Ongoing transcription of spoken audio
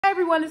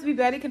everyone, it's me,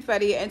 Betty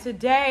Confetti, and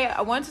today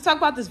I wanted to talk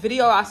about this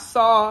video I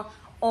saw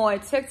on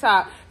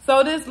TikTok.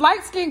 So this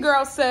light-skinned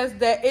girl says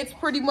that it's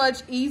pretty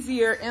much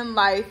easier in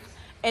life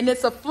and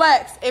it's a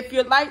flex if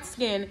you're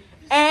light-skinned.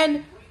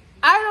 And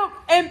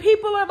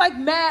people are like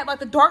mad, like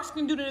the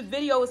dark-skinned dude in the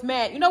video is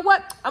mad. You know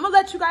what? I'm gonna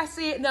let you guys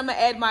see it and then I'm gonna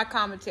add my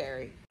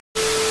commentary.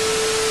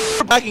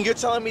 Black, and you're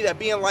telling me that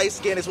being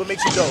light-skinned is what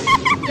makes you dope?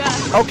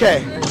 Yeah.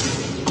 Okay.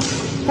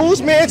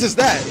 Whose man's is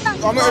that?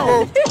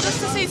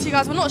 Just to say to you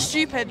guys, we're not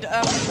stupid.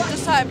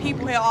 Just certain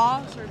people here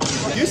are.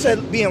 You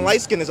said being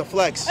light-skinned is a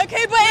flex.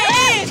 Okay, but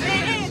it is. It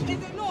is.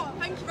 Is it not?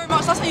 Thank you very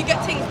much. That's how you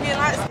get things being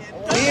light-skinned.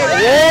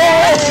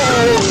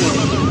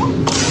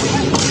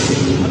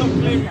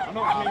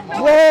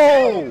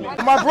 Whoa!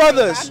 My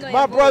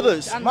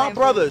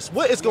brothers.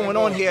 What is going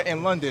on here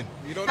in London?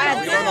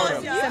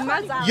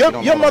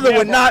 Your mother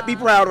would not be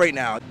proud right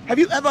now. Have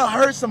you ever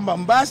heard some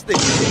bombastic,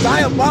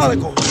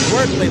 diabolical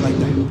wordplay like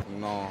that?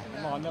 No,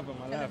 I never in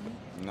my life.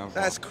 No.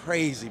 That's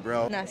crazy,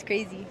 bro. Nah, it's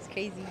crazy. It's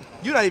crazy.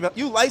 You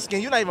light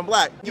skinned, you're not even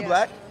black. You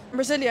black? I'm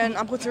Brazilian,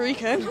 I'm Puerto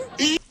Rican.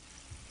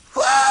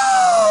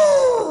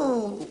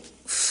 Whoa!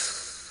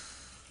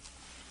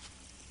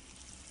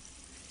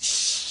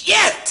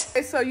 Shit!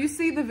 So you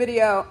see the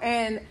video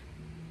and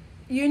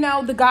you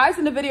know, the guys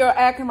in the video are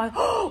acting like,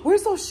 oh, we're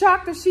so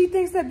shocked that she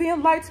thinks that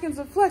being light-skinned is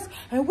a flex.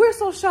 And we're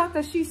so shocked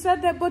that she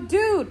said that. But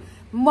dude,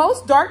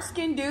 most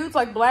dark-skinned dudes,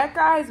 like black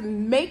guys,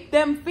 make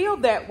them feel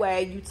that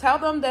way. You tell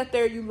them that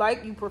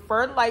you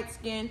prefer light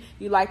skin,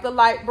 you like the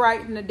light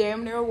bright and the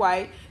damn near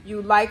white.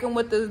 You like them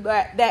with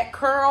that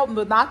curl,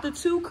 but not the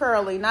too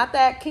curly, not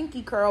that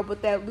kinky curl,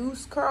 but that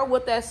loose curl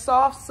with that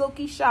soft,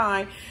 silky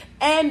shine.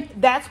 And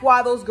that's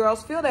why those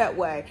girls feel that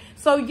way.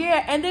 So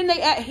yeah, and then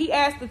he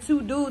asked the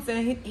two dudes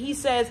and he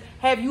says,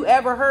 have you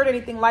ever heard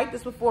anything like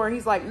this before? And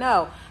he's like,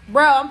 no.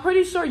 Bro, I'm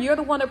pretty sure you're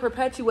the one to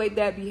perpetuate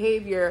that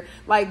behavior,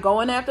 like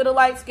going after the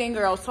light-skinned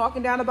girls,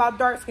 talking down about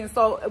dark-skin.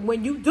 So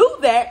when you do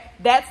that,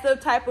 that's the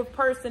type of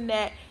person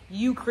that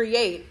you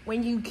create.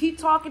 When you keep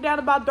talking down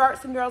about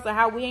dark-skinned girls and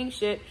how we ain't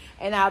shit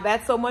and how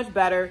that's so much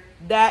better,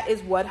 that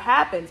is what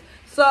happens.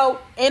 So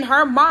in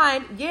her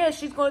mind, yeah,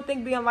 she's going to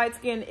think being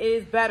light-skinned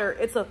is better.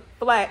 It's a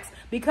flex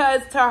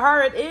because to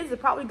her it is. It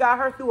probably got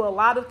her through a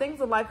lot of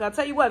things in life. I'll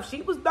tell you what, if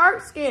she was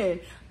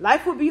dark-skinned,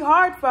 life would be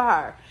hard for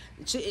her.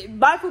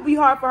 Life would be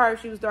hard for her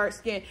if she was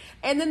dark-skinned.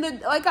 And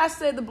then, like I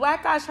said, the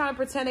black guys trying to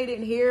pretend they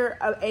didn't hear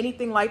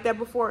anything like that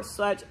before,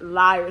 such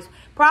liars.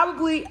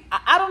 Probably,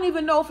 I don't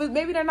even know if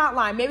maybe they're not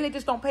lying. Maybe they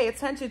just don't pay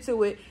attention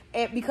to it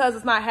because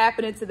it's not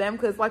happening to them.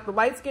 Because like the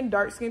light-skinned,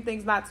 dark-skinned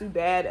thing's not too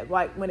bad,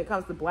 like when it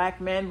comes to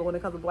black men, but when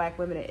it comes to black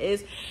women, it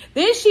is.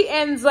 Then she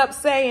ends up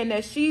saying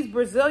that she's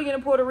Brazilian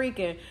and Puerto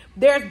Rican.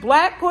 There's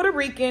black Puerto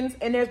Ricans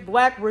and there's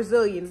black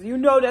Brazilians. You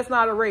know that's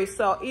not a race.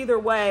 So either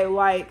way,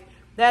 like,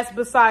 that's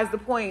besides the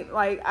point.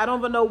 Like, I don't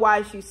even know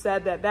why she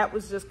said that. That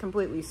was just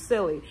completely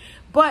silly.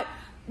 But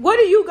what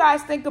do you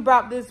guys think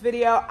about this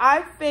video?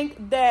 I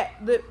think that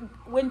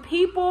when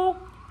people,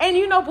 and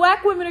you know,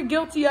 black women are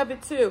guilty of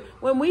it too.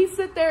 When we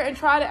sit there and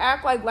try to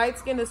act like light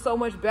skin is so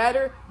much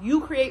better,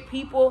 you create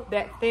people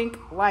that think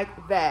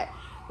like that.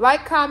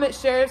 Like, comment,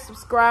 share,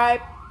 subscribe.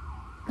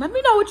 Let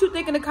me know what you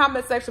think in the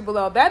comment section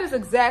below. That is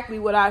exactly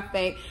what I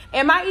think.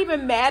 Am I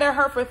even mad at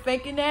her for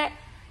thinking that?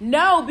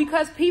 No,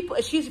 because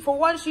for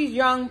one, she's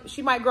young.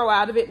 She might grow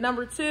out of it.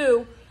 Number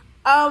two,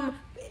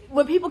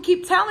 when people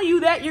keep telling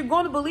you that, you're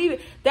going to believe it.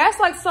 That's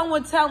like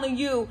someone telling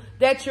you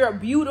that you're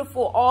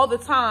beautiful all the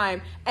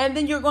time, and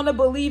then you're going to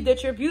believe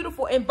that you're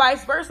beautiful, and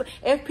vice versa.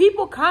 If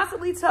people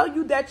constantly tell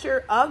you that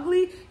you're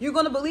ugly, you're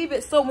going to believe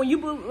it. So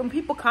when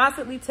people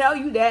constantly tell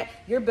you that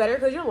you're better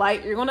because you're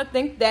light, you're going to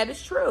think that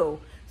is true.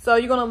 So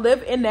you're going to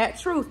live in that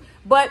truth.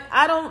 But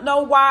I don't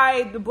know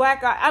why the black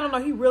guy, I don't know,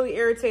 he really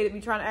irritated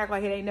me trying to act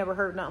like he ain't never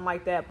heard nothing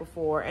like that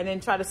before. And then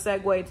try to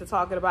segue into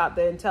talking about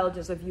the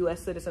intelligence of U.S.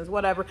 citizens,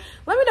 whatever.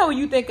 Let me know what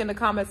you think in the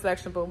comment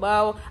section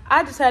below.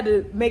 I just had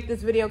to make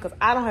this video because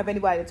I don't have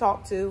anybody to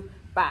talk to.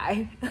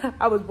 Bye.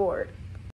 I was bored.